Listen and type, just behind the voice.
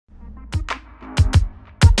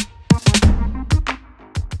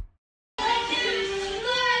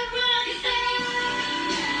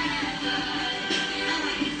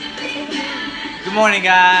Good morning,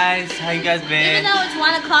 guys. How you guys been? Even though it's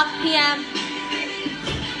 1 o'clock p.m.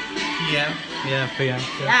 PM? Yeah, PM.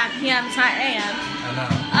 Yeah, p.m. It's not a.m.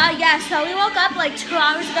 I know. Yeah, so we woke up like 2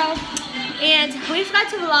 hours ago, and we forgot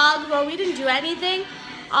to vlog. Well, we didn't do anything.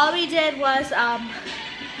 All we did was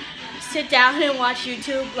sit down and watch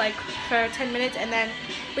YouTube like for 10 minutes, and then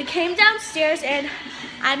we came downstairs and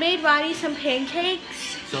I made Ronnie some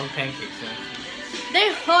pancakes. Some pancakes, yeah.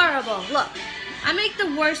 They're horrible. Look, I make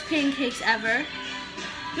the worst pancakes ever.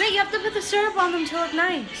 Wait, you have to put the syrup on them to look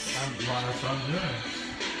nice. That's what I'm doing.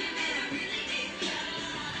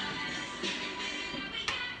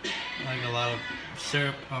 Like a lot of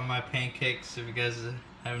syrup on my pancakes, if you guys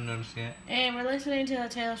haven't noticed yet. And we're listening to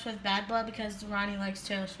Taylor Swift Bad Blood because Ronnie likes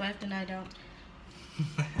Taylor Swift and I don't.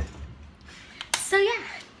 So yeah.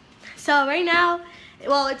 So right now,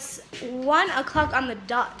 well, it's 1 o'clock on the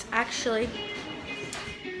dot actually.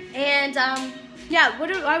 And yeah,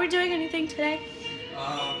 are we doing anything today?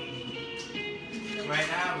 Right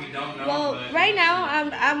now we don't know. Well, right now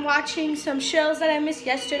I'm watching some shows that I missed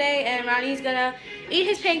yesterday, and Ronnie's gonna eat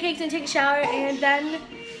his pancakes and take a shower, and then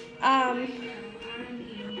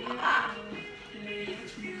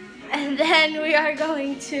we are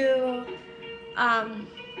going to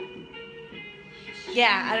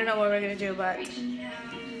yeah, I don't know what we're gonna do, but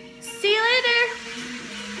see you later.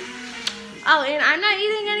 Oh, and I'm not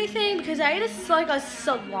eating anything because I ate a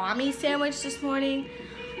salami sandwich this morning.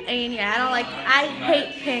 And yeah, I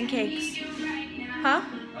hate pancakes. Huh?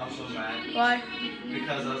 I'm so mad. Why?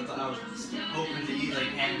 Because I was hoping to eat like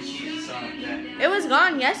ham and cheese and stuff like that. It was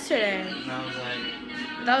gone yesterday. And I was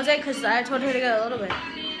like... That was it because I told her to get a little bit.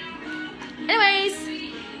 Anyways.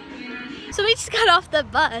 So we just got off the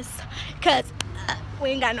bus because we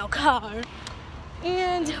ain't got no car.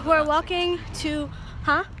 And we're walking to,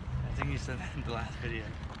 huh? I think you said that in the last video.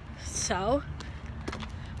 So.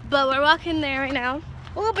 But we're walking there right now.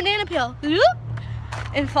 Oh, banana peel.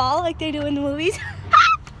 And fall like they do in the movies.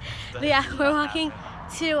 But yeah, we're walking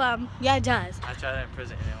to, yeah, it does. I tried that in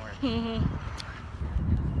prison, it didn't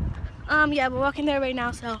work. Yeah, we're walking there right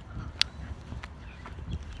now, so.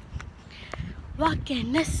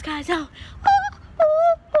 Walking the sky zone.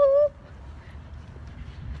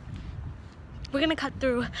 We're gonna cut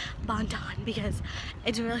through Bonton because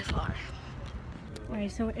it's really far.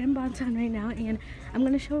 Alright, so we're in Bonton right now, and I'm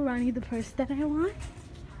gonna show Ronnie the purse that I want.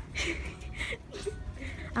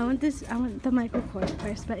 I want the Michael Kors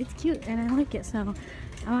purse, but it's cute and I like it, so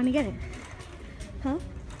I want to get it. Huh?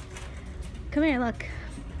 Come here, look.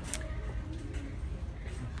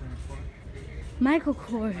 Michael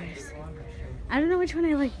Kors. I don't know which one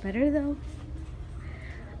I like better though.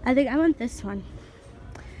 I think I want this one.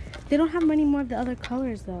 They don't have many more of the other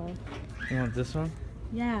colors though. You want this one?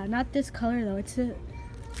 Yeah, not this color though.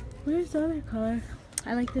 Where's the other color?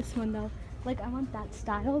 I like this one though. Like I want that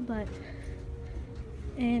style, but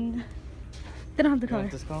they don't have the color. You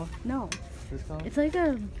want this color? No. This color? It's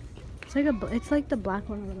like the black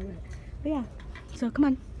one a little bit. But yeah. So come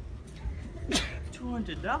on.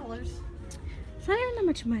 $200. It's not even that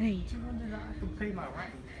much money. $200. I can pay my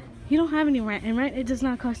rent. You don't have any rent, and rent it does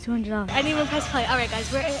not cost $200. I didn't even press play. All right,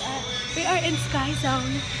 guys, we are in Sky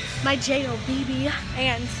Zone, my JOBB,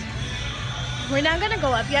 and we're not gonna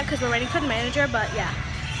go up yet because we're waiting for the manager. But yeah.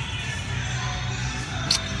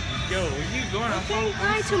 Yo, where you going? I'm saying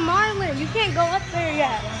hi to Marlon. You can't go up there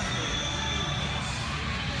yet.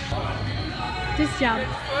 Just jump.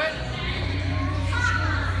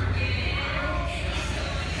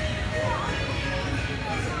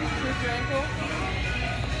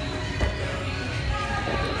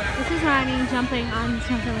 This is Ronnie jumping on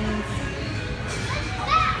trampolines.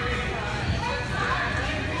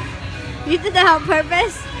 You did that on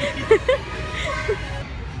purpose?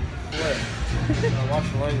 What? Watch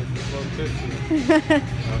the light.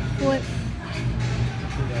 Flip.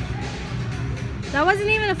 That wasn't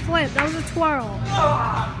even a flip. That was a twirl.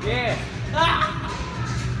 Yeah.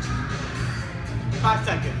 5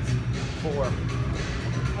 seconds. 4. 1.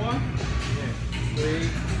 Yeah.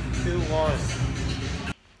 3, 2, 1.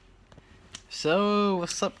 So,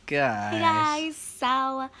 what's up, guys? Hey guys,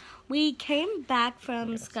 so we came back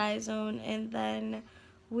from Sky Zone and then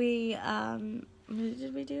we, what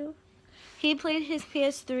did we do? He played his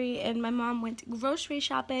PS3 and my mom went grocery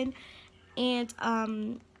shopping and,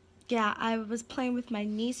 yeah, I was playing with my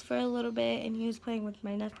niece for a little bit and he was playing with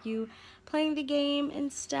my nephew, playing the game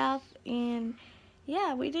and stuff, and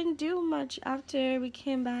yeah, we didn't do much after we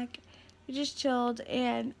came back. We just chilled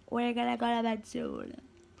and we're gonna go to bed soon.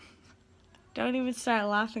 Don't even start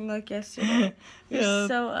laughing like yesterday. You're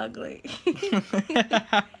so ugly.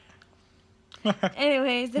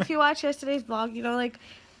 Anyways, if you watch yesterday's vlog, you know, like,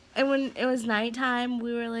 And when it was nighttime,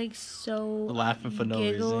 we were like so Laughing for no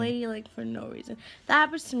giggly, reason. like for no reason. That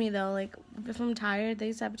happens to me though. Like if I'm tired, that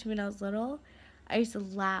used to happen to me when I was little. I used to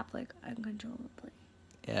laugh like uncontrollably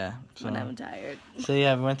Yeah. So, when I'm tired. so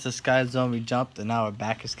yeah, we went to Sky Zone, we jumped, and now our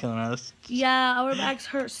back is killing us. Yeah, our backs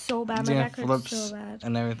hurt so bad. My Doing back hurts flips so bad.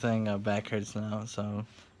 and everything, our back hurts now. So,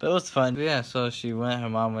 but it was fun. But yeah, so she went. Her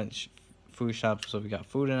mom went food shop, so we got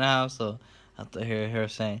food in the house. So after hear her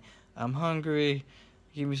saying, "I'm hungry,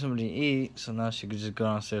 give me something to eat," so now she could just go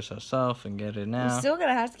downstairs herself and get it I'm now. still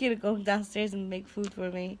gonna ask you to go downstairs and make food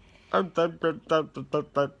for me. I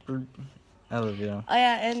love you. Oh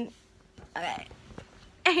yeah,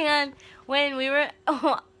 and when we were,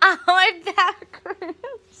 oh, my back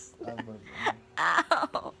hurts.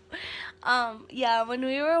 Ow. Yeah, when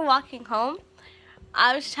we were walking home,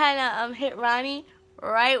 I was trying to hit Ronnie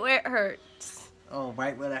right where it hurts. Oh,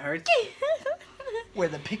 right where it hurts? Where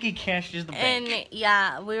the picky catches the bank. And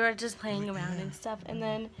yeah, we were just playing around and stuff, and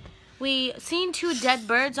then we seen 2 dead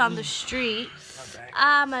birds on the street.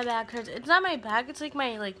 My back hurts. It's not my back, it's like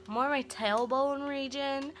more my tailbone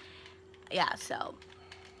region. Yeah, so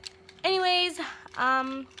anyways,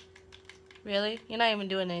 really? You're not even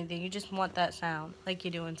doing anything. You just want that sound like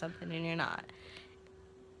you're doing something and you're not.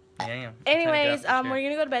 Yeah, I am. Anyways, we're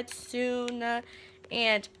gonna go to bed soon,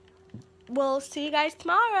 and we'll see you guys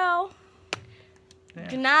tomorrow. Yeah.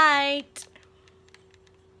 Good night.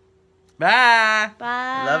 Bye.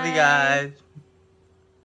 Bye. Love you guys.